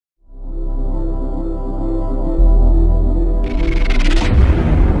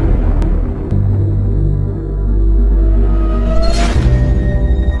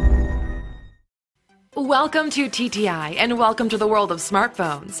Welcome to TTI and welcome to the world of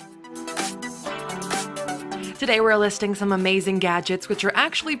smartphones. Today we're listing some amazing gadgets which are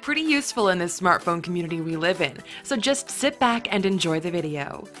actually pretty useful in this smartphone community we live in, so just sit back and enjoy the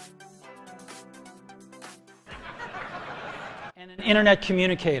video. And an internet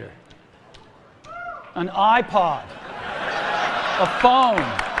communicator, an iPod, a phone.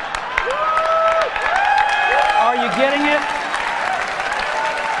 Are you getting it?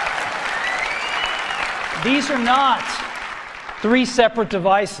 These are not three separate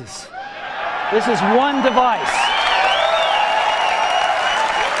devices. This is one device.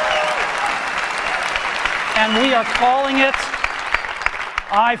 And we are calling it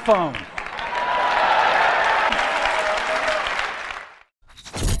iPhone.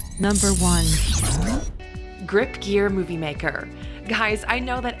 Number 1. Grip Gear Movie Maker. Guys, I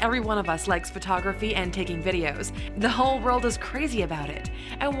know that every one of us likes photography and taking videos. The whole world is crazy about it.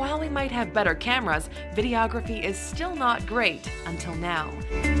 And while we might have better cameras, videography is still not great until now.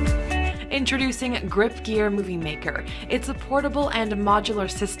 Introducing Grip Gear Movie Maker. It's a portable and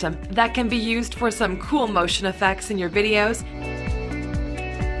modular system that can be used for some cool motion effects in your videos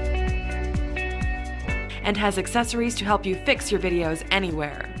and has accessories to help you fix your videos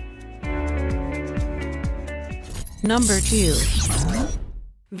anywhere. Number 2.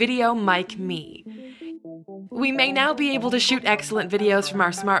 VideoMic Me. We may now be able to shoot excellent videos from our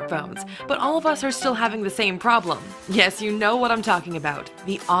smartphones, but all of us are still having the same problem. Yes, you know what I'm talking about,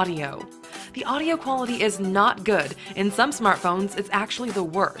 the audio. The audio quality is not good. In some smartphones, it's actually the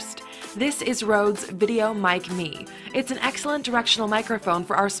worst. This is Rode's VideoMic Me. It's an excellent directional microphone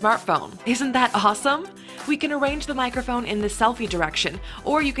for our smartphone. Isn't that awesome? We can arrange the microphone in the selfie direction,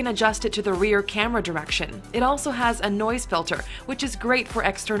 or you can adjust it to the rear camera direction. It also has a noise filter, which is great for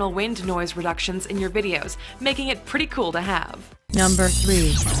external wind noise reductions in your videos, making it pretty cool to have. Number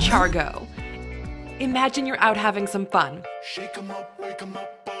 3. Chargo. Imagine you're out having some fun. Shake 'em up, wake 'em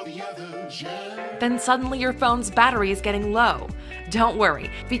up, all the others, yeah. Then suddenly your phone's battery is getting low. Don't worry,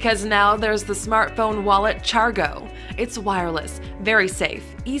 because now there's the smartphone wallet Chargo. It's wireless, very safe,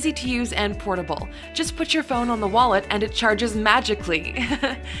 easy to use and portable. Just put your phone on the wallet and it charges magically.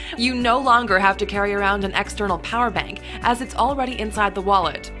 You no longer have to carry around an external power bank as it's already inside the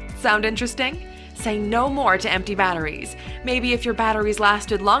wallet. Sound interesting? Say no more to empty batteries. Maybe if your batteries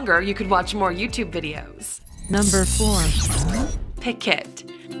lasted longer, you could watch more YouTube videos. Number 4. PicKit.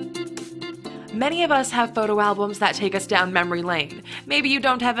 Many of us have photo albums that take us down memory lane. Maybe you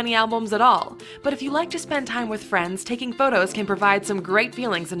don't have any albums at all, but if you like to spend time with friends, taking photos can provide some great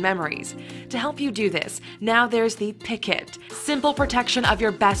feelings and memories. To help you do this, now there's the PicKit, simple protection of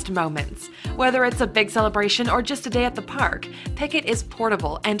your best moments. Whether it's a big celebration or just a day at the park, PicKit is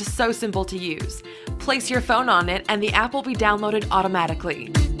portable and so simple to use. Place your phone on it and the app will be downloaded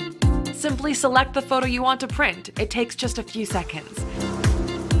automatically. Simply select the photo you want to print. It takes just a few seconds.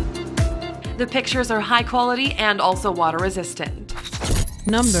 The pictures are high quality and also water resistant.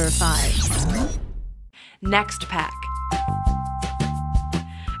 Number 5. NextPaq.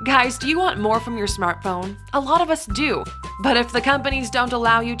 Guys, do you want more from your smartphone? A lot of us do. But if the companies don't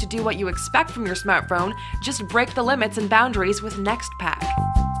allow you to do what you expect from your smartphone, just break the limits and boundaries with NextPaq.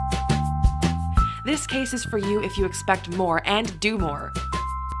 This case is for you if you expect more and do more.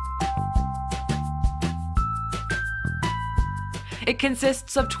 It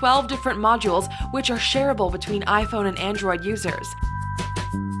consists of 12 different modules which are shareable between iPhone and Android users.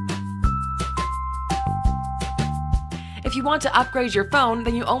 If you want to upgrade your phone,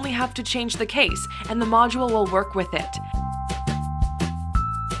 then you only have to change the case and the module will work with it.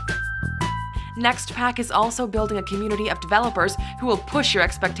 NextPaq is also building a community of developers who will push your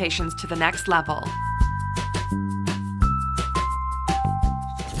expectations to the next level.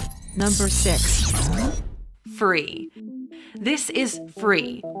 Number 6. Phree. This is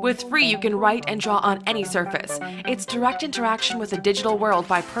Phree. With Phree, you can write and draw on any surface. It's direct interaction with the digital world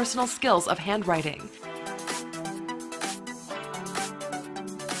by personal skills of handwriting.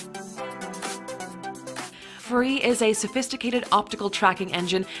 Phree is a sophisticated optical tracking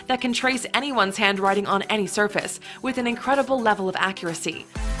engine that can trace anyone's handwriting on any surface with an incredible level of accuracy.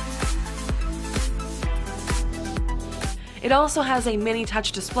 It also has a mini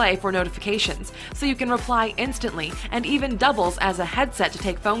touch display for notifications, so you can reply instantly and even doubles as a headset to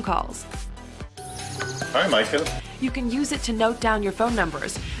take phone calls. Hi, Michael. You can use it to note down your phone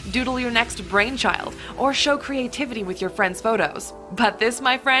numbers, doodle your next brainchild, or show creativity with your friends' photos. But this,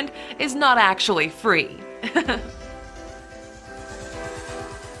 my friend, is not actually free.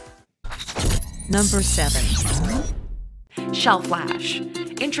 Number 7. Selflash.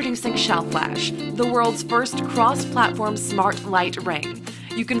 Introducing Selflash, the world's first cross-platform smart light ring.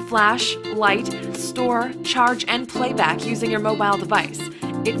 You can flash, light, store, charge, and playback using your mobile device.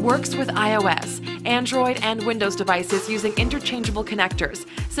 It works with iOS, Android, and Windows devices using interchangeable connectors.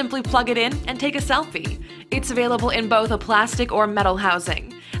 Simply plug it in and take a selfie. It's available in both a plastic or metal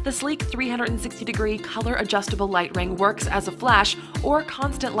housing. The sleek 360-degree color-adjustable light ring works as a flash or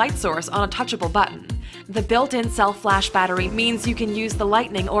constant light source on a touchable button. The built-in Selflash battery means you can use the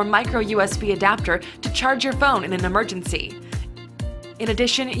Lightning or micro USB adapter to charge your phone in an emergency. In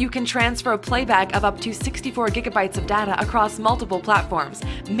addition, you can transfer a playback of up to 64 gigabytes of data across multiple platforms,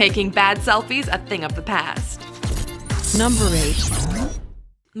 making bad selfies a thing of the past. Number 8.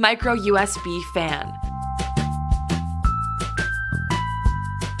 Micro USB fan.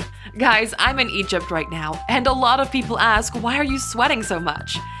 Guys, I'm in Egypt right now, and a lot of people ask, why are you sweating so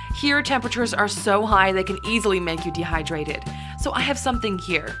much? Here, temperatures are so high they can easily make you dehydrated. So I have something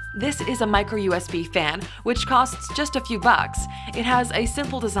here. This is a micro USB fan, which costs just a few bucks. It has a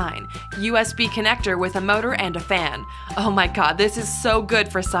simple design, USB connector with a motor and a fan. Oh my god, this is so good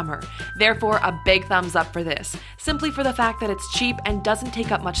for summer. Therefore, a big thumbs up for this, simply for the fact that it's cheap and doesn't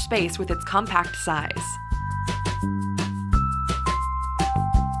take up much space with its compact size.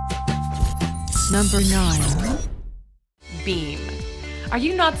 Number 9. Beam. Are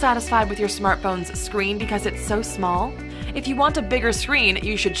you not satisfied with your smartphone's screen because it's so small? If you want a bigger screen,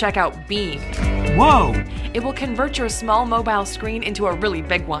 you should check out Beam. Whoa! It will convert your small mobile screen into a really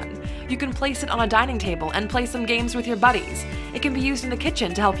big one. You can place it on a dining table and play some games with your buddies. It can be used in the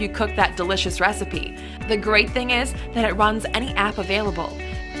kitchen to help you cook that delicious recipe. The great thing is that it runs any app available.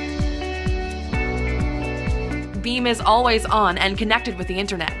 Beam is always on and connected with the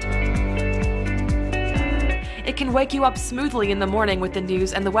internet. It can wake you up smoothly in the morning with the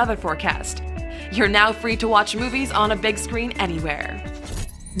news and the weather forecast. You're now free to watch movies on a big screen anywhere.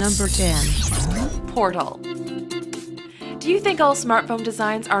 Number 10. Portal. Do you think all smartphone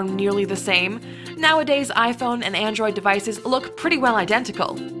designs are nearly the same? Nowadays, iPhone and Android devices look pretty well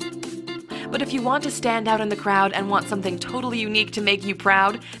identical. But if you want to stand out in the crowd and want something totally unique to make you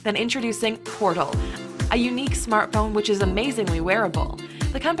proud, then introducing Portal, a unique smartphone which is amazingly wearable.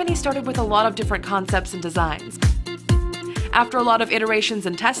 The company started with a lot of different concepts and designs. After a lot of iterations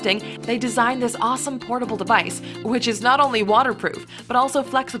and testing, they designed this awesome portable device, which is not only waterproof, but also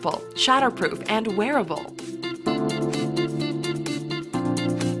flexible, shatterproof, and wearable.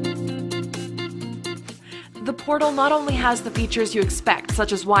 The Portal not only has the features you expect,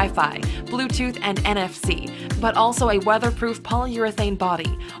 such as Wi-Fi, Bluetooth, and NFC, but also a weatherproof polyurethane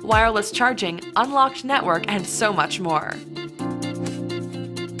body, wireless charging, unlocked network, and so much more.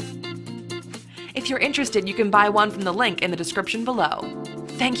 If you're interested, you can buy one from the link in the description below.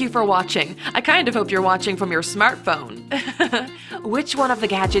 Thank you for watching. I kind of hope you're watching from your smartphone. Which one of the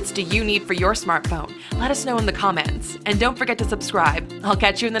gadgets do you need for your smartphone? Let us know in the comments. And don't forget to subscribe. I'll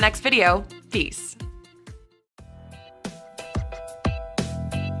catch you in the next video. Peace.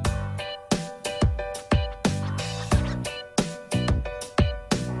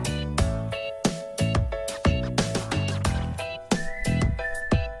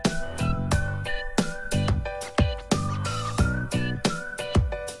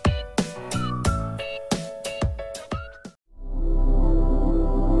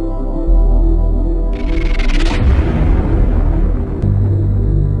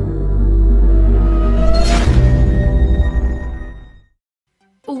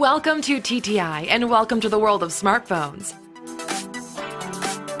 Welcome to TTI, and welcome to the world of smartphones.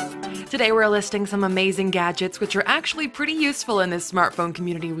 Today we're listing some amazing gadgets which are actually pretty useful in this smartphone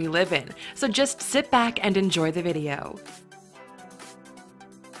community we live in, so just sit back and enjoy the video.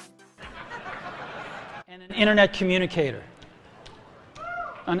 And an internet communicator.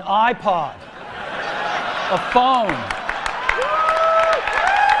 An iPod. A phone.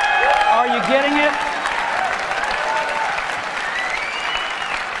 Are you getting it?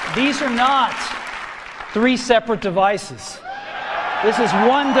 These are not 3 separate devices. This is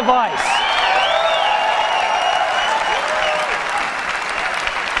one device.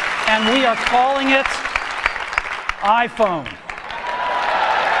 And we are calling it iPhone.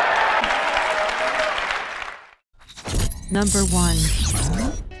 Number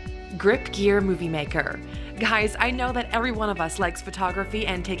 1. Grip Gear Movie Maker. Guys, I know that every one of us likes photography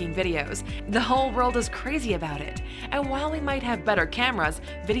and taking videos. The whole world is crazy about it. And while we might have better cameras,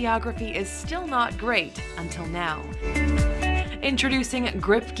 videography is still not great until now. Introducing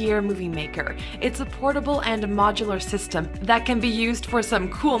Grip Gear Movie Maker. It's a portable and modular system that can be used for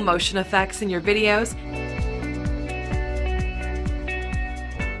some cool motion effects in your videos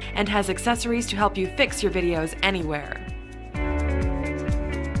and has accessories to help you fix your videos anywhere.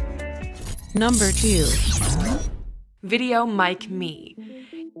 Number 2. VideoMic Me.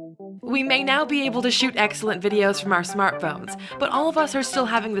 We may now be able to shoot excellent videos from our smartphones, but all of us are still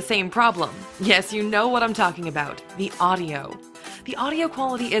having the same problem. Yes, you know what I'm talking about, the audio. The audio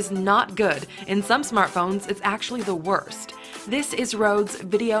quality is not good. In some smartphones, it's actually the worst. This is Rode's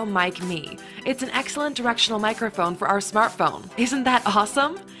VideoMic Me. It's an excellent directional microphone for our smartphone. Isn't that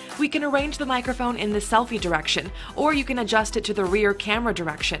awesome? We can arrange the microphone in the selfie direction, or you can adjust it to the rear camera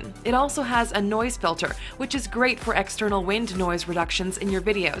direction. It also has a noise filter, which is great for external wind noise reductions in your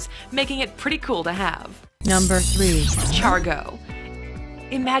videos, making it pretty cool to have. Number 3. Chargo.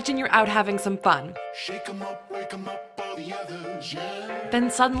 Imagine you're out having some fun. Shake 'em up, wake 'em up, all the others, yeah. Then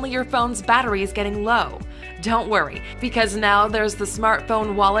suddenly your phone's battery is getting low. Don't worry, because now there's the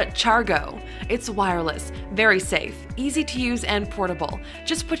smartphone wallet Chargo. It's wireless, very safe, easy to use and portable.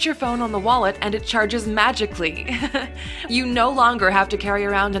 Just put your phone on the wallet and it charges magically. You no longer have to carry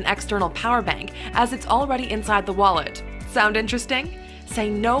around an external power bank, as it's already inside the wallet. Sound interesting? Say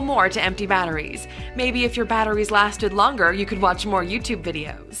no more to empty batteries. Maybe if your batteries lasted longer, you could watch more YouTube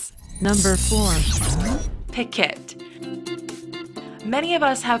videos. Number 4. PicKit. Many of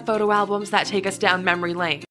us have photo albums that take us down memory lane.